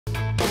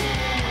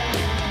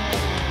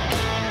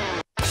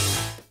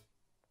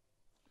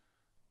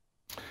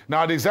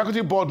Now, the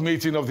Executive Board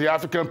meeting of the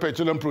African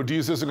Petroleum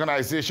Producers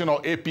Organization,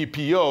 or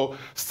APPO,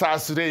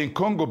 starts today in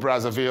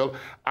Congo-Brazzaville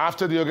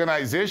after the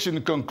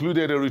organization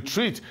concluded a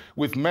retreat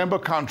with member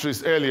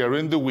countries earlier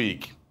in the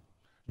week.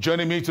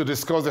 Joining me to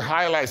discuss the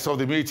highlights of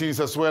the meetings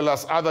as well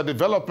as other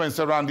developments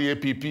around the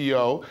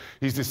APPO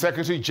is the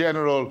Secretary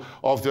General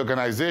of the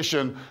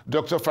organization,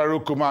 Dr.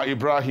 Farouk Umar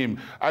Ibrahim.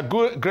 A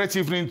great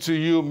evening to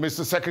you,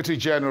 Mr. Secretary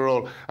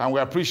General, and we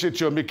appreciate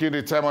you making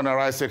the time on our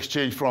Rice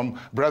Exchange from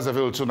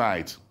Brazzaville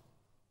tonight.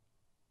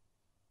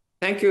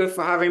 Thank you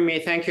for having me.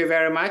 Thank you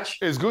very much.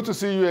 It's good to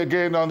see you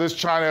again on this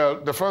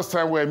channel. The first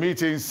time we're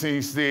meeting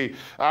since the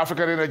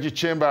African Energy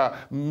Chamber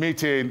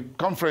meeting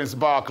conference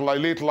back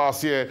late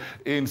last year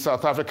in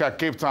South Africa,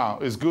 Cape Town.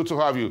 It's good to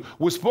have you.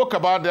 We spoke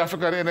about the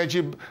African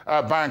Energy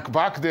Bank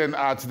back then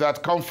at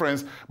that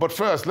conference. But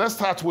first, let's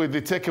start with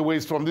the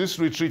takeaways from this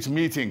retreat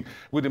meeting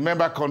with the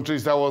member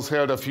countries that was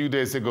held a few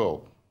days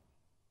ago.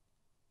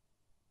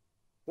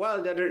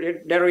 Well,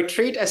 the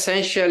retreat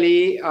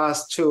essentially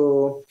is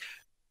to...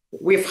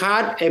 We've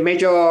had a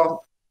major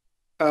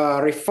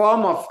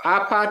reform of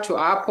APPO to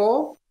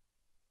APPO,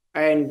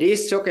 and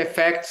this took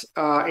effect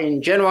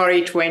in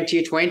January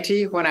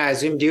 2020 when I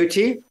assumed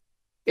duty.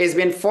 It's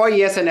been 4.5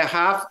 years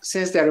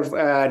since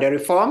the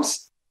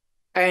reforms,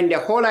 and the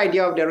whole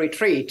idea of the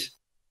retreat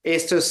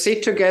is to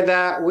sit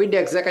together with the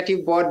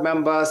executive board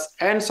members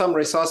and some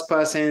resource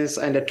persons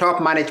and the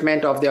top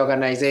management of the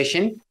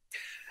organization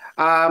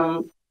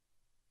to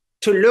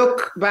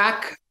look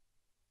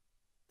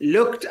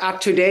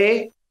at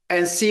today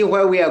and see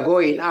where we are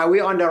going. Are we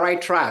on the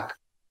right track?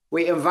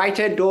 We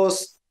invited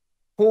those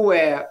who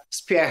were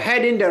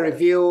spearheading the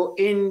review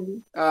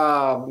in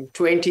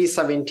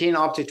 2017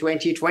 up to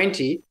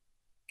 2020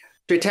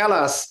 to tell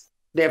us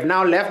they've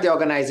now left the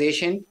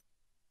organization.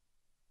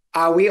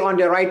 Are we on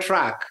the right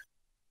track?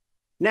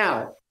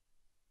 Now,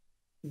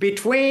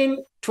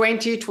 between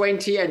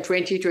 2020 and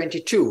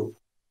 2022,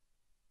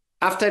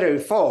 after the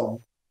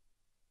reform,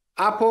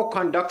 APPO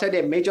conducted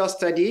a major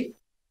study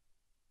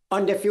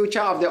on the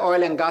future of the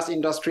oil and gas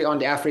industry on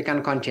the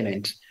African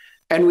continent.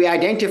 And we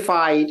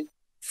identified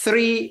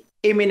 3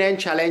 imminent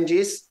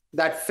challenges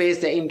that face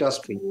the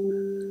industry: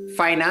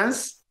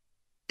 finance,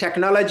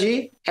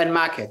 technology, and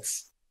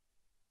markets.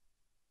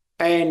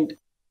 And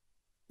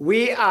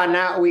we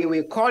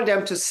call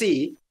them to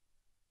see,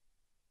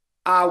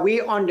 are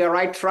we on the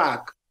right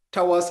track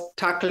towards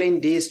tackling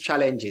these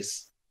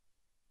challenges?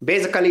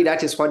 Basically,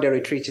 that is what the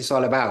retreat is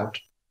all about.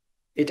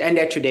 It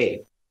ended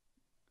today.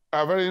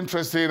 Very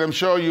interesting. I'm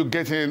sure you're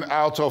getting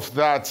out of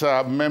that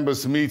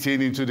members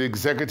meeting into the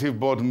executive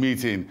board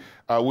meeting,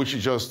 which you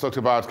just talked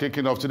about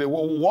kicking off today.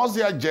 What's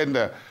the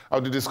agenda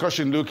of the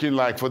discussion looking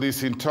like for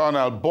this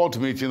internal board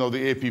meeting of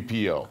the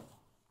APPO?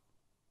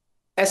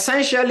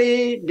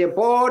 Essentially, the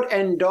board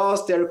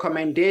endorsed the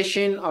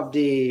recommendation of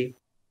the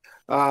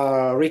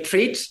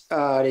retreat,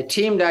 the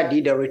team that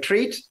did the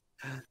retreat,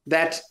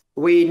 that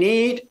we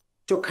need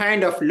to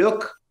kind of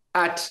look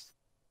at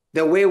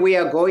the way we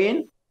are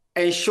going,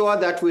 ensure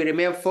that we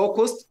remain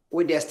focused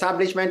with the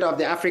establishment of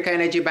the Africa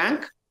Energy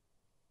Bank,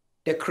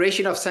 the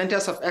creation of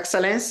centers of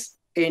excellence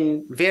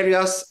in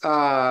various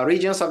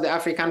regions of the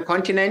African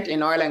continent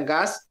in oil and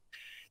gas,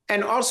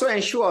 and also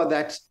ensure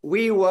that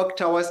we work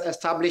towards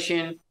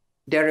establishing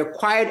the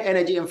required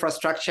energy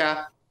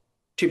infrastructure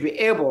to be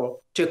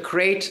able to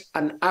create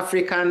an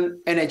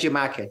African energy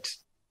market.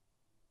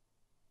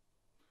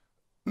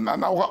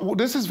 Now,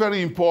 this is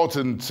very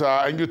important,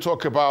 and you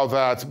talk about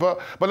that, but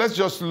let's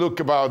just look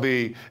about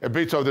a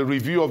bit of the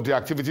review of the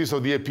activities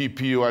of the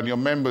APPO and your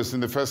members in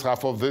the first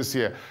half of this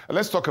year.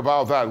 Let's talk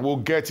about that. We'll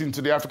get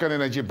into the African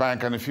Energy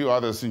Bank and a few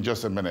others in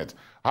just a minute.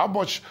 How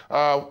much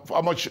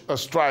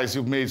strides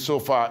you've made so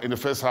far in the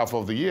first half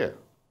of the year?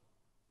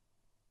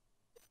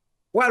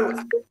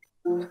 Well,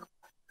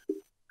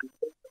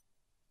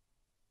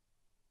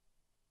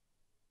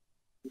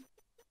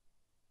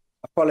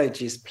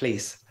 apologies,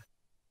 please.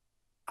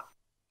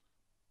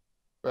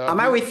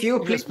 Am I with you,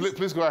 please? Yes,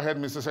 please go ahead,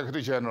 Mr.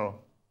 Secretary General.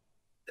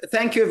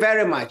 Thank you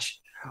very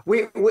much.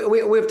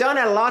 We've done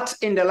a lot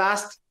in the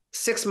last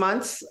 6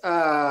 months,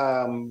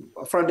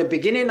 from the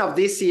beginning of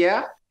this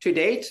year to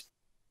date.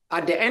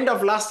 At the end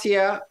of last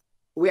year,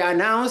 we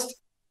announced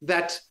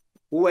that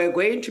we're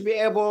going to be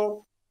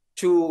able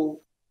to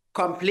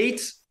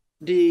complete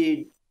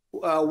the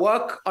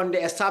work on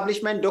the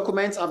establishment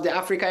documents of the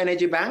Africa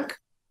Energy Bank.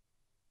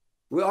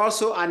 We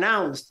also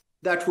announced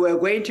that we're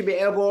going to be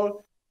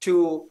able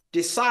to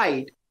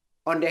decide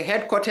on the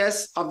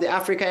headquarters of the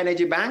Africa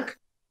Energy Bank,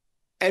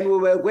 and we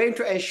were going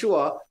to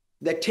ensure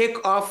the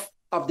takeoff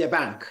of the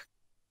bank.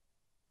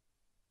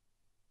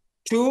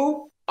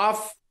 2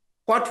 of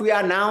what we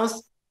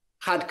announced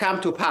had come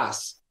to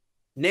pass,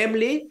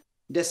 namely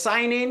the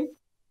signing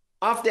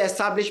of the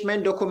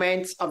establishment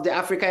documents of the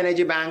Africa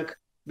Energy Bank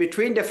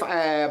between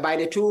by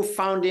the 2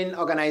 founding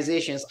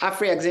organizations,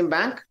 Afri-Exim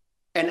Bank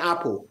and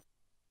APPO.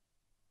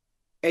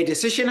 A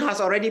decision has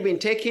already been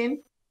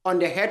taken on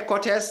the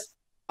headquarters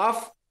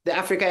of the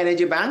Africa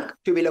Energy Bank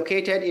to be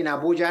located in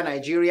Abuja,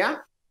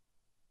 Nigeria.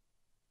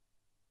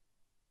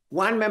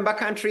 One member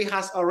country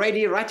has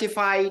already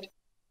ratified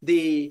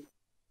the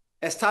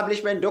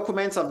establishment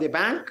documents of the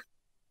bank.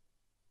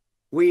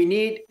 We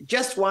need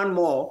just one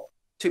more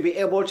to be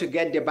able to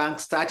get the bank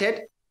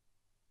started.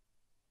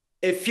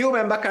 A few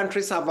member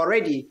countries have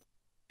already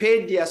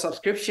paid their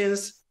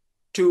subscriptions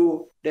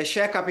to the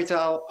share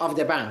capital of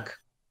the bank.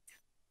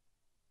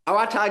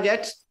 Our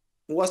target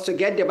was to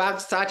get the bank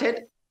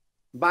started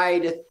by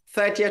the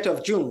 30th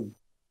of June.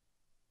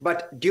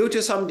 But due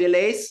to some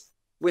delays,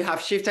 we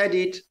have shifted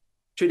it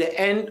to the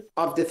end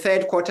of the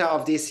third quarter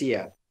of this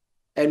year.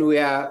 And we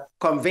are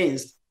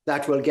convinced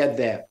that we'll get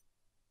there.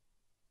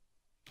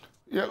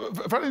 Yeah,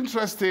 very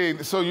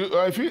interesting. So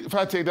if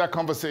I take that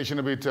conversation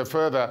a bit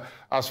further,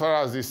 as far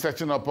as the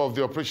setting up of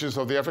the operations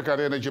of the African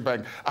Energy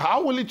Bank,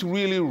 how will it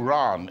really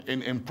run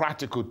in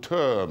practical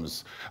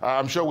terms?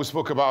 I'm sure we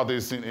spoke about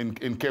this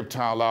in Cape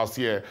Town last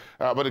year.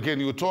 But again,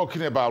 you were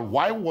talking about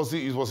why was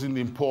it wasn't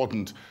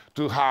important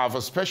to have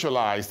a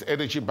specialized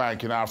energy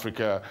bank in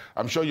Africa.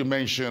 I'm sure you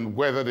mentioned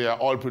whether they are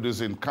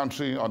oil-producing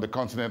country on the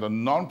continent or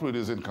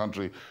non-producing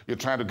country. You're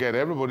trying to get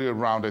everybody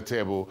around the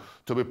table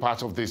to be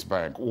part of this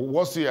bank.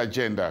 What's the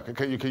agenda?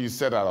 Can you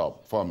set that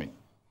up for me?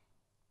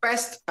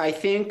 First, I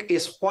think,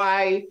 is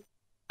why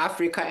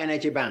Africa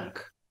Energy Bank?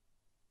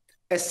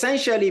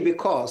 Essentially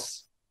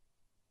because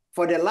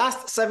for the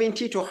last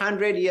 70 to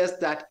 100 years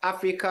that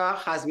Africa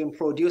has been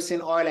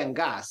producing oil and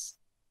gas,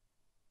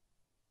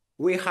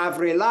 we have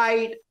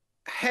relied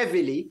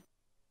heavily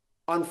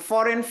on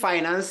foreign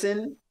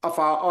financing of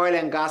our oil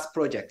and gas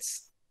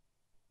projects,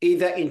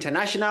 either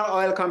international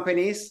oil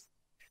companies,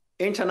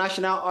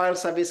 international oil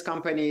service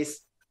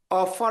companies,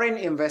 or foreign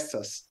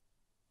investors.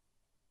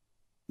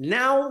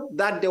 Now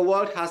that the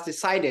world has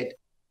decided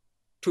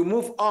to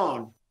move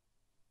on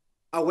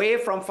away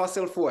from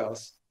fossil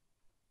fuels,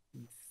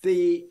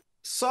 the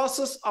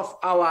sources of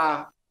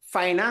our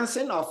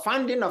financing or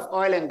funding of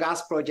oil and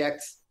gas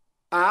projects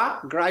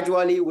are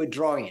gradually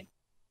withdrawing.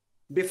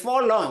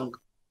 Before long,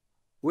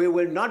 we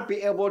will not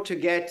be able to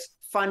get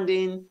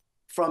funding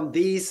from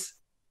these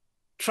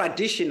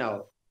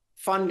traditional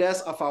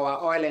funders of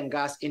our oil and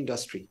gas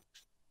industry.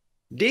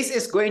 This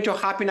is going to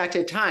happen at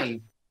a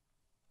time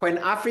when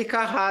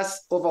Africa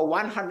has over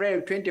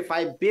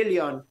 125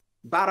 billion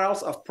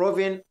barrels of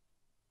proven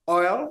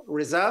oil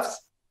reserves,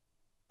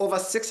 over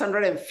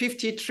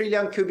 650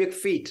 trillion cubic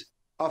feet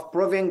of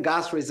proven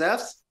gas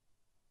reserves,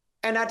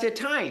 and at a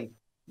time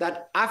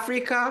that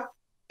Africa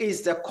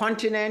is the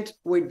continent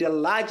with the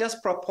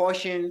largest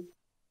proportion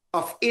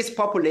of its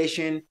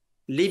population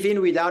living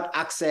without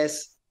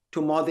access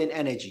to modern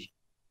energy.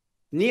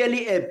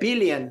 Nearly 1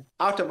 billion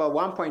out of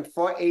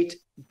 1.48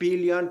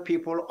 billion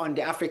people on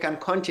the African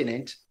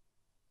continent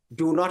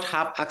do not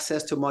have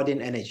access to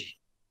modern energy.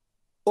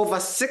 Over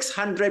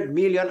 600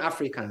 million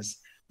Africans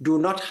do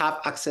not have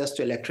access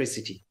to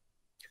electricity.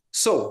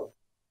 So,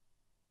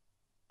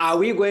 are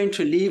we going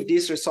to leave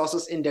these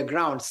resources in the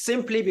ground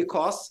simply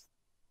because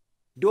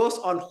those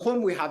on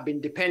whom we have been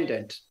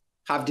dependent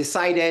have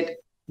decided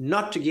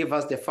not to give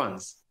us the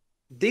funds?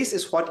 This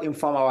is what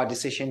informed our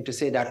decision to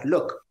say that,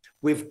 look,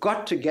 we've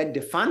got to get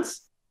the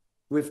funds,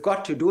 we've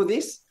got to do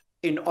this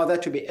in order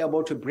to be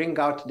able to bring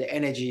out the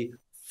energy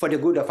for the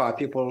good of our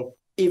people,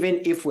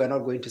 even if we're not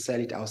going to sell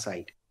it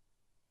outside.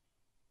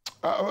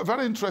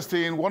 Very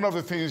interesting. One of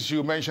the things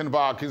you mentioned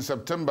back in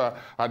September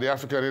at the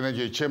African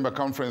Energy Chamber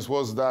Conference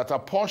was that a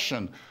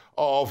portion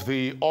of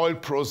the oil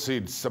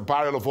proceeds, a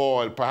barrel of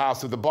oil,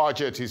 perhaps if the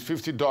budget is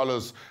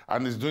 $50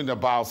 and is doing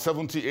about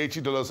 $70,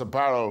 $80 a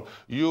barrel,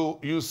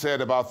 you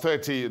said about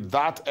 30,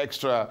 that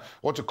extra,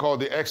 what you call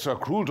the extra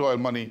crude oil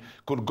money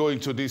could go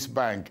into this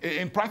bank.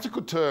 In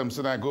practical terms,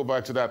 and I go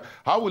back to that,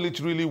 how will it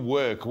really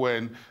work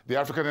when the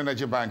African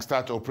Energy Bank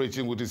starts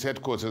operating with its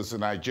headquarters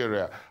in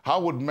Nigeria?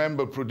 How would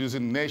member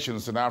producing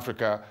nations in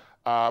Africa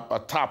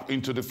tap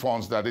into the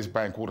funds that this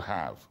bank would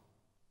have?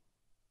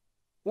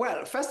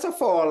 Well, first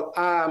of all,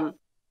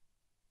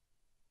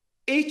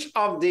 each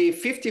of the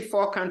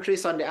 54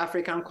 countries on the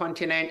African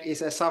continent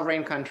is a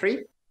sovereign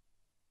country,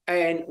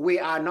 and we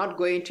are not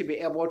going to be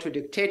able to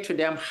dictate to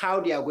them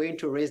how they are going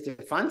to raise the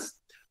funds.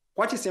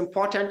 What is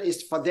important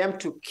is for them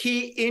to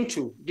key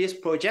into this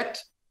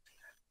project,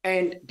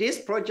 and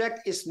this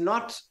project is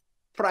not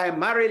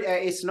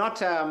primarily,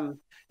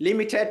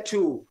 limited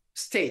to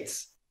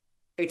states.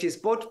 It is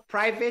both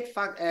private,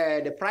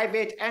 the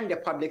private and the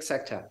public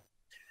sector.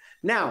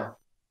 Now,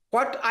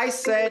 what I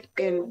said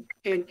in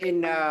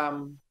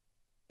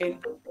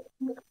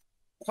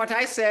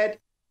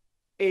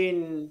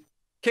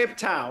Cape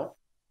Town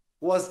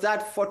was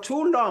that for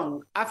too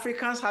long,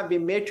 Africans have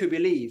been made to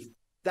believe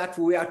that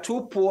we are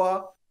too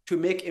poor to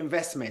make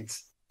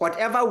investments.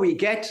 Whatever we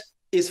get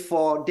is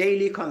for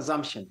daily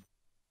consumption.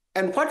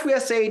 And what we are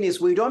saying is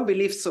we don't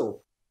believe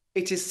so.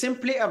 It is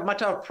simply a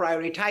matter of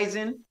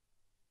prioritizing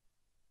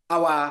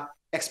our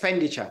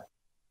expenditure.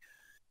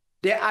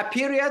 There are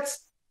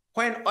periods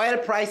when oil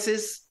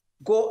prices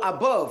go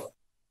above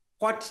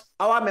what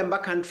our member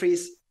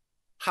countries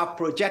have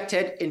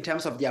projected in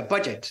terms of their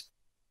budget.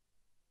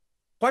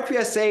 What we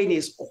are saying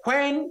is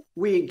when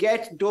we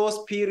get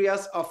those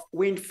periods of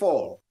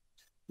windfall,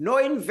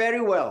 knowing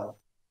very well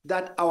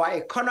that our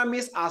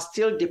economies are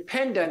still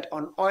dependent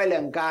on oil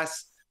and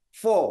gas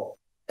for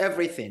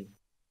everything,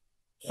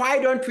 why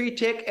don't we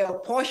take a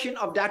portion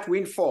of that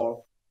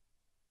windfall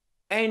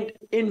and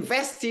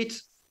invest it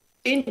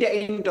in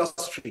the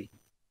industry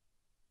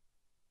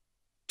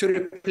to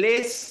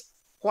replace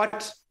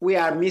what we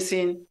are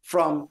missing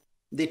from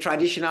the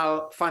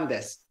traditional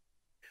funders?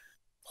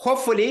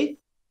 Hopefully,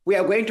 we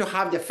are going to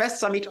have the first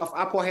summit of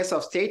APPO heads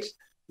of state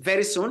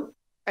very soon.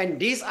 And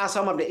these are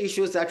some of the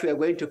issues that we are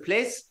going to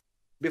place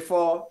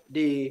before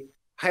the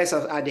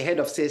head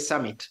of state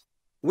summit.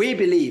 We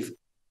believe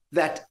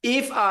that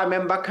if our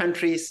member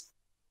countries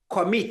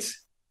commit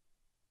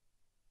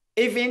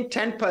even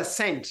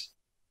 10%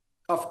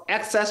 of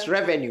excess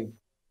revenue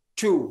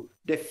to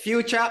the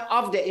future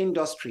of the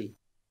industry,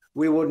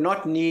 we will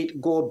not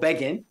need go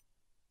begging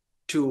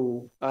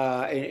to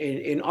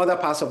in other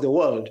parts of the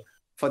world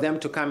for them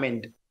to come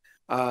and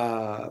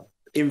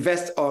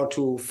invest or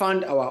to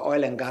fund our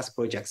oil and gas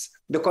projects.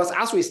 Because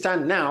as we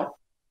stand now,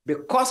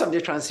 because of the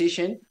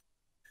transition,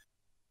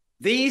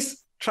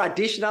 these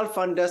traditional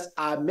funders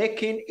are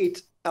making it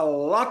a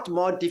lot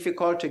more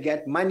difficult to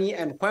get money.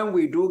 And when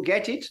we do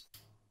get it,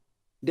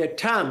 the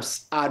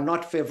terms are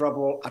not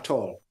favorable at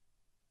all.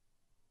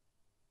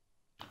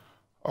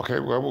 Okay,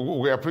 well,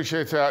 we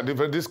appreciate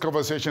this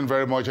conversation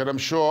very much. And I'm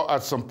sure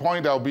at some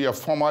point there'll be a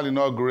formal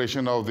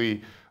inauguration of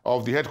the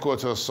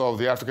headquarters of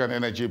the African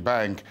Energy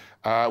Bank,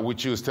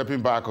 which you're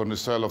stepping back on the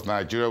soil of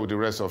Nigeria with the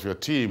rest of your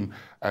team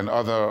and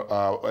other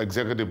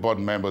executive board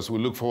members. We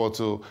look forward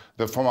to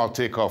the formal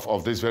takeoff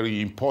of this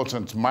very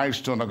important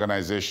milestone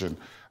organization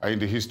in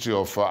the history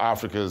of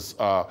Africa's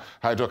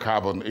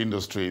hydrocarbon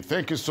industry.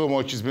 Thank you so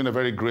much. It's been a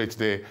very great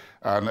day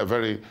and a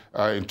very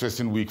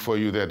interesting week for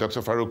you there.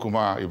 Dr. Farouk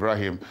Umar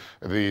Ibrahim,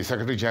 the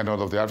Secretary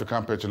General of the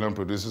African Petroleum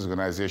Producers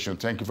Organization.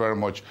 Thank you very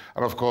much.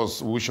 And of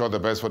course, wish you all the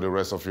best for the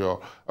rest of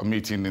your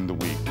meeting in the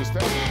week.